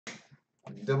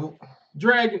Double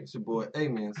Dragon. It's your boy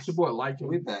AMENZ. It's your boy Liking.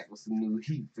 We back with some new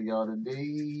heat for y'all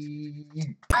today. Push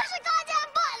the goddamn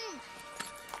button!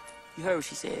 You heard what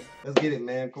she said. Let's get it,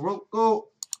 man. Kuroko.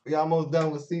 We almost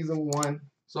done with season 1.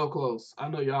 So close. I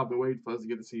know y'all been waiting for us to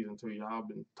get to season 2. Y'all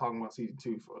been talking about season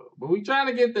 2 but we trying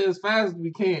to get there as fast as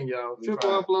we can, y'all.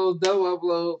 Triple uploads, double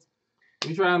uploads.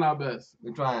 We trying our best.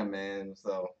 We trying, man.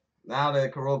 So now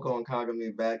that Kuroko and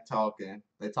Kagami back talking,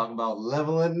 they talk about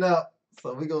leveling up.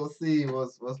 So we gonna see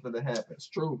what's gonna happen. It's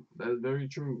true. That is very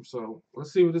true. So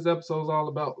let's see what this episode's all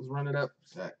about. Let's run it up.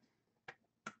 Check.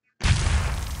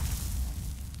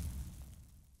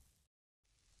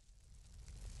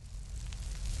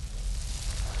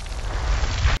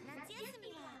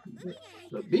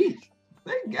 The beach.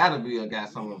 They gotta be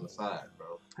got something on the side,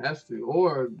 bro. Has to,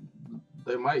 or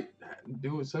they might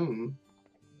do it soon.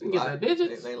 They get that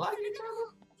digits. They like each other.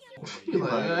 He's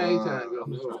like, I ain't trying to go.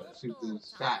 I'm trying to shoot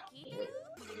this shot.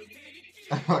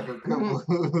 Like a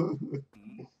couple.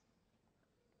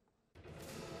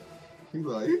 He's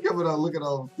like, you coming out looking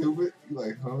all stupid. He's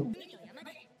like, huh?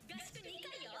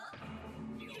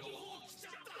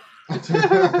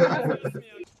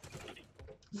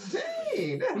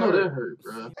 Dang, that hurt. That hurt,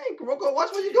 bro. Hey, Kuroko,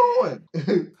 watch where you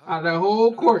going. Out of that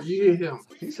whole court, you hit him.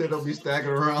 He said don't be stacking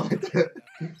around like that.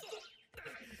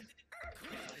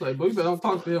 Like, but you better don't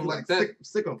talk to him like that.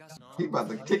 Sick him. He about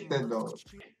to kick that dog.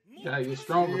 Yeah, you're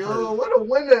stronger. Yo, where the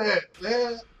window at,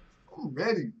 man? I'm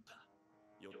ready.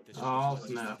 Oh,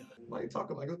 snap. Why you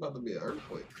talking like it's about to be an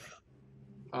earthquake?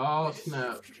 Oh,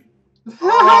 snap.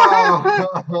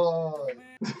 Oh.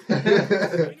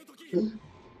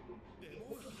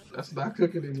 That's not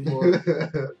cooking anymore.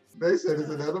 They said it's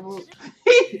inedible.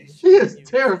 He is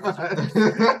terrified.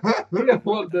 He don't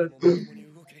want that.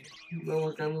 No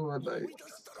one can move at night.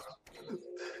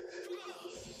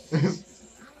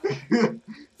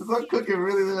 It's not cooking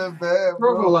really that bad,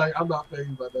 bro. Kuroko like, I'm not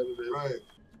thinking about that today. Right.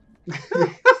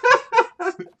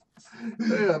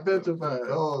 They are petrified.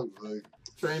 Oh, like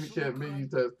Training camp menu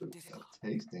testing.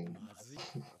 tasting.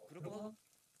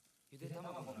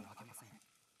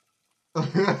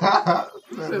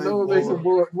 Said no one makes a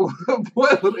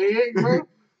boiled egg, bro.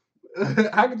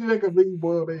 How could you make a big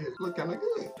boiled egg? Look kind of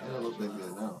good. I don't know if they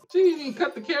good now. She didn't even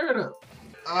cut the carrot up.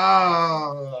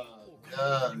 Oh,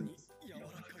 God.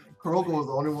 Kuroko was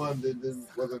the only one that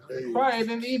wasn't phased. Probably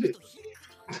didn't eat it.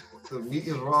 The meat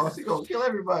is raw. She gonna kill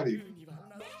everybody.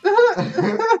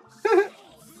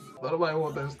 Nobody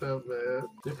want that stuff, man.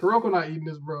 If Kuroko not eating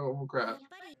this, bro, I'm gonna cry.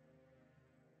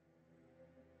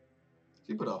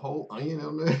 She put a whole onion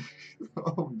on there.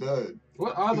 I'm done.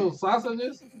 What are those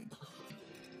sausages?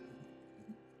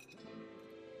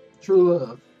 True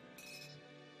love.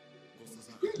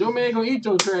 Your man gonna eat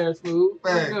your trash food.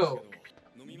 Let's go.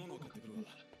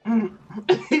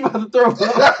 He about to throw up.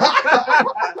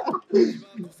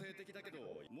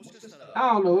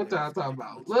 I don't know what y'all talking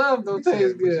about. Love don't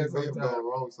taste good sometimes.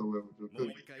 Wrong somewhere with your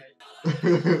cookie.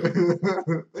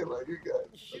 They like, you got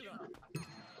it.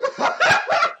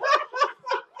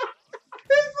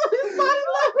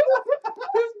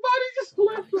 His body just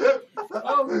left him.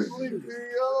 I was asleep.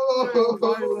 Yo,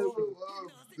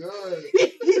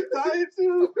 He died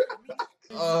too.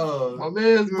 oh, My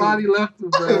man's body left him,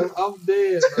 bro. I'm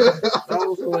dead, bro. That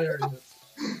was hilarious.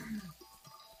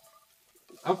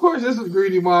 Of course, this is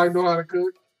Greedy Mark know how to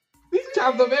cook. He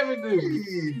chopped up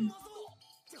everything.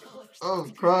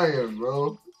 I'm crying,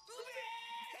 bro.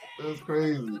 That's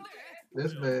crazy.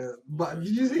 This man. But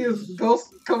did you see his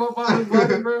ghost come up on his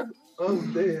body, bro?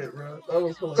 I'm dead, bro. That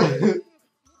was hilarious.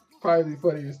 Probably the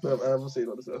funniest stuff I ever seen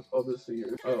on this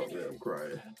series. Oh man, I'm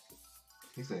crying.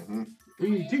 He said,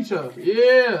 Teach her.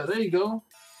 Yeah, there you go.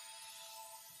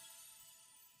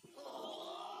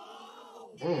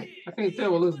 I can't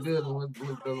tell what looks good and what doesn't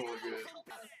look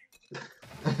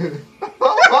good.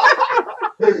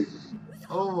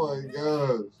 Oh my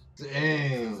gosh.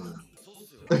 Damn.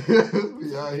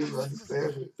 Yeah, he's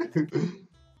understanding.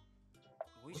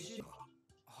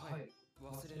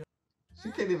 She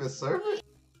can't even serve it?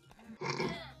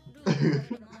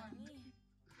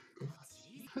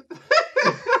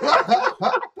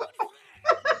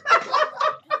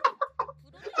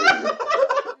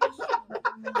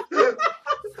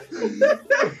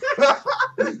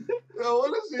 Yo,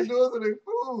 what is she doing to their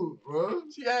food, bro?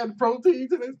 She added protein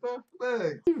to this stuff.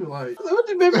 Man, She was like, what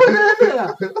you been putting in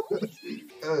there?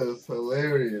 that is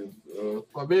hilarious, bro.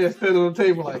 My man stood on the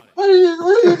table like, what are you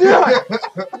doing?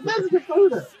 Let's get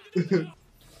food up.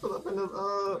 Put up in this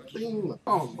thing.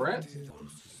 Oh, Brett.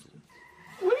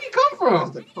 Where did he come from?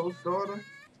 That's the coach daughter.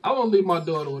 I won't leave my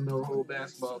daughter with no whole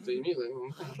basketball team either.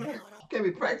 Can't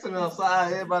be practicing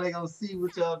outside. Everybody gonna see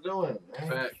what y'all doing, man.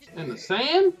 Facts. In the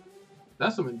sand?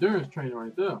 That's some endurance training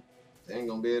right there. They ain't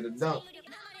gonna be able to dunk.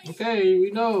 Okay,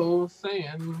 we know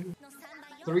sand.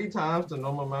 3 times the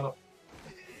normal amount of.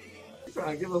 You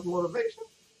trying to give us motivation?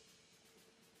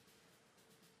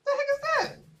 What the heck is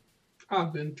that?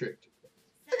 I've been tricked.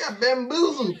 They got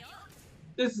bamboozled.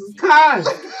 This is kind.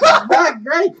 Not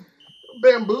great.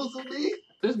 Bamboozled me.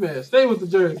 This man, stay with the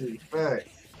jersey. Facts.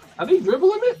 Are they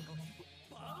dribbling it?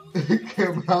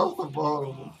 Can't bounce the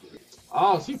ball.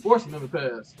 Oh, she forcing them to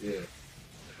pass. Yeah.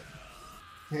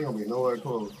 He ain't gonna be nowhere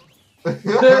close. Can't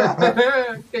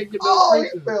get no Oh, he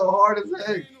free. fell hard as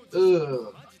heck.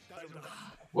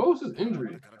 What was his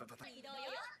injury?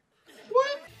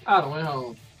 What? I done went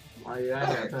home. Oh yeah, I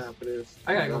ain't got time for this.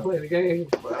 I gotta go play the game.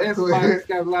 This spike's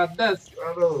got a lot of dust.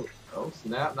 I know. Oh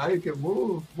snap! Now you can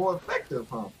move more effective,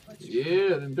 huh?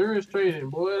 Yeah, the endurance training,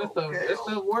 boy. That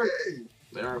stuff works.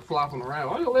 They aren't flopping around.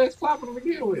 Why your legs flopping to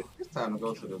begin with? It's time to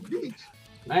go to the beach.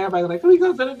 Now everybody's like, can we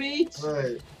go to the beach?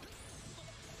 Right.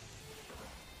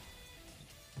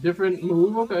 Different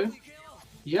move, okay.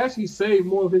 He actually saved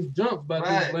more of his jumps by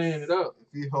just laying it up.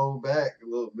 If he hold back a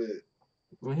little bit.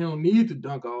 When he don't need to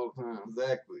dunk all the time.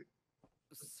 Exactly.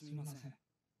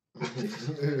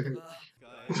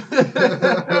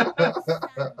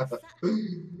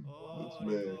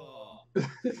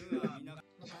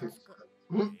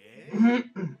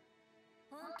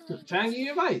 Trying to give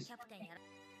you advice.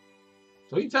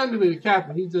 So he technically the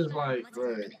captain. He just like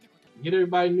get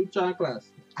everybody new China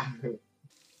class.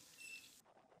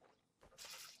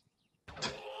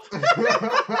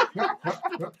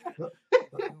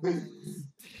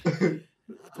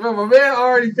 Well, my man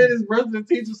already finished brushing his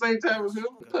teeth the same time as him.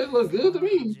 They look good to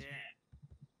me.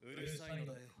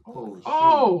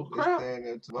 Oh, crap.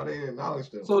 Why they acknowledge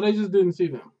them? So they just didn't see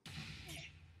them.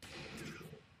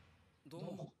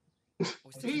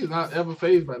 He's not ever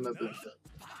fazed by nothing.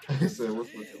 He said,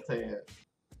 what's with the tan?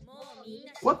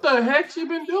 What the heck she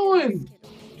been doing?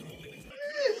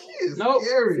 She is Nope.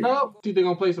 scary. Nope. You think they're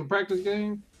gonna play some practice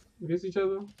games against each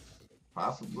other?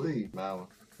 Possibly. Now,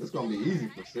 it's gonna be easy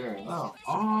for Seirin now.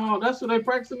 Oh, that's what they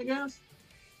practicing against?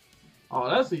 Oh,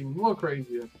 that's even more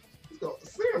crazier.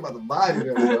 Seirin about to body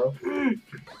them, bro.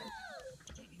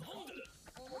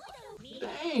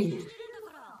 Dang.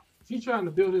 She's trying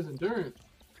to build his endurance.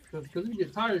 Because he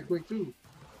get tired quick, too.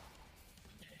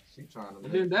 She trying to.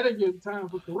 And then that'll give time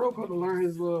for Kuroko to learn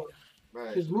his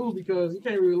move because he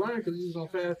can't really learn because he's gonna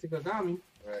pass to Kagami.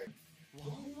 Right.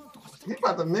 He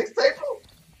about to mixtape him?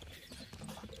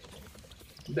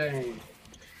 Dang.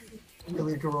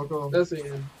 Really, Kuroko? That's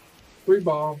it. 3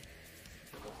 ball.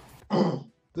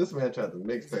 This man tried to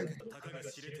mixtape him.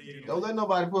 Don't let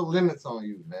nobody put limits on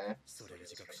you, man.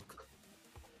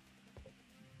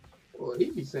 Boy,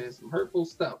 he be saying some hurtful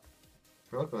stuff.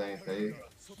 Kuroko ain't fake.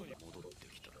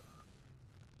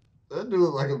 That dude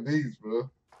look like a beast, bro.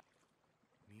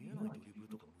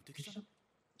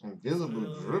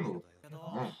 Invisible dribble.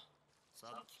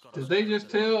 Did they just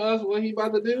tell us what he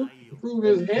about to do? Prove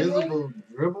his handling? Invisible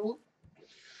dribble?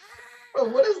 Bro,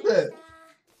 what is that?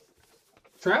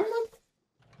 Traveling?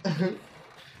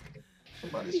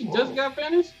 Somebody He swole. just got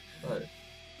finished? Right.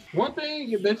 One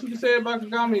thing that you can say about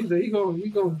Kagami is that he gonna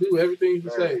do everything you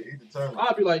say. He determined.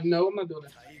 I'll be like, no, I'm not doing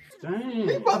that. Dang.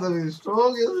 He about to be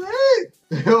strong as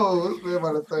heck. Yo, this man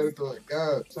about to turn into a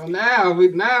god. So now we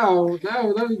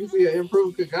can see an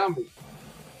improved Kagami.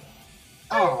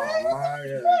 Oh my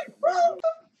god.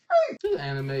 This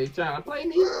anime trying to play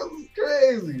me. This is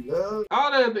crazy, man.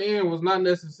 All that at the end was not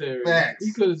necessary. Facts.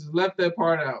 He could have just left that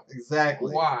part out.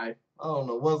 Exactly. Why? I don't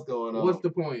know what's going on. What's the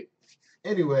point?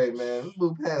 Anyway, man, let's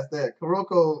move past that.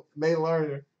 Kuroko may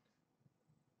learn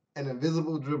an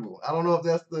invisible dribble. I don't know if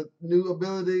that's the new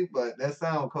ability, but that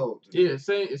sounds cool. Yeah,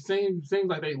 it seems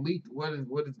like they leaked what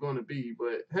it's going to be,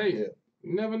 but hey,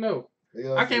 you never know.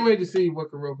 I can't wait to see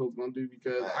what Kuroko's going to do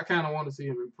because I kind of want to see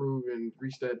him improve and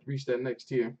reach that next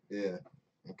tier. Yeah.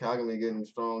 And Kagami getting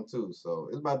strong too, so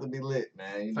it's about to be lit,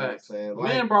 man. You know Facts. what I'm saying?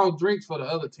 Man brought drinks for the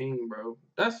other team, bro.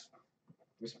 That's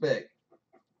respect.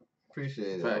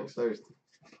 Appreciate it. Facts. I was thirsty.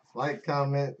 Like,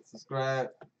 comment, subscribe.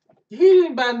 He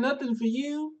didn't buy nothing for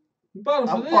you. He bought it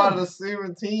for I'm them. part of the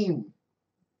Seirin team.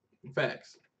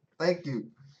 Facts. Thank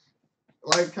you.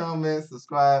 Like, comment,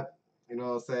 subscribe. You know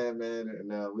what I'm saying, man?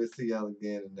 And we'll see y'all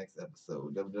again in the next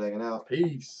episode. Double Dragon out.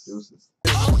 Peace. Deuces.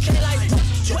 Okay, like,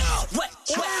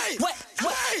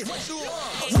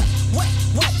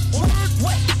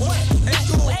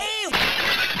 what?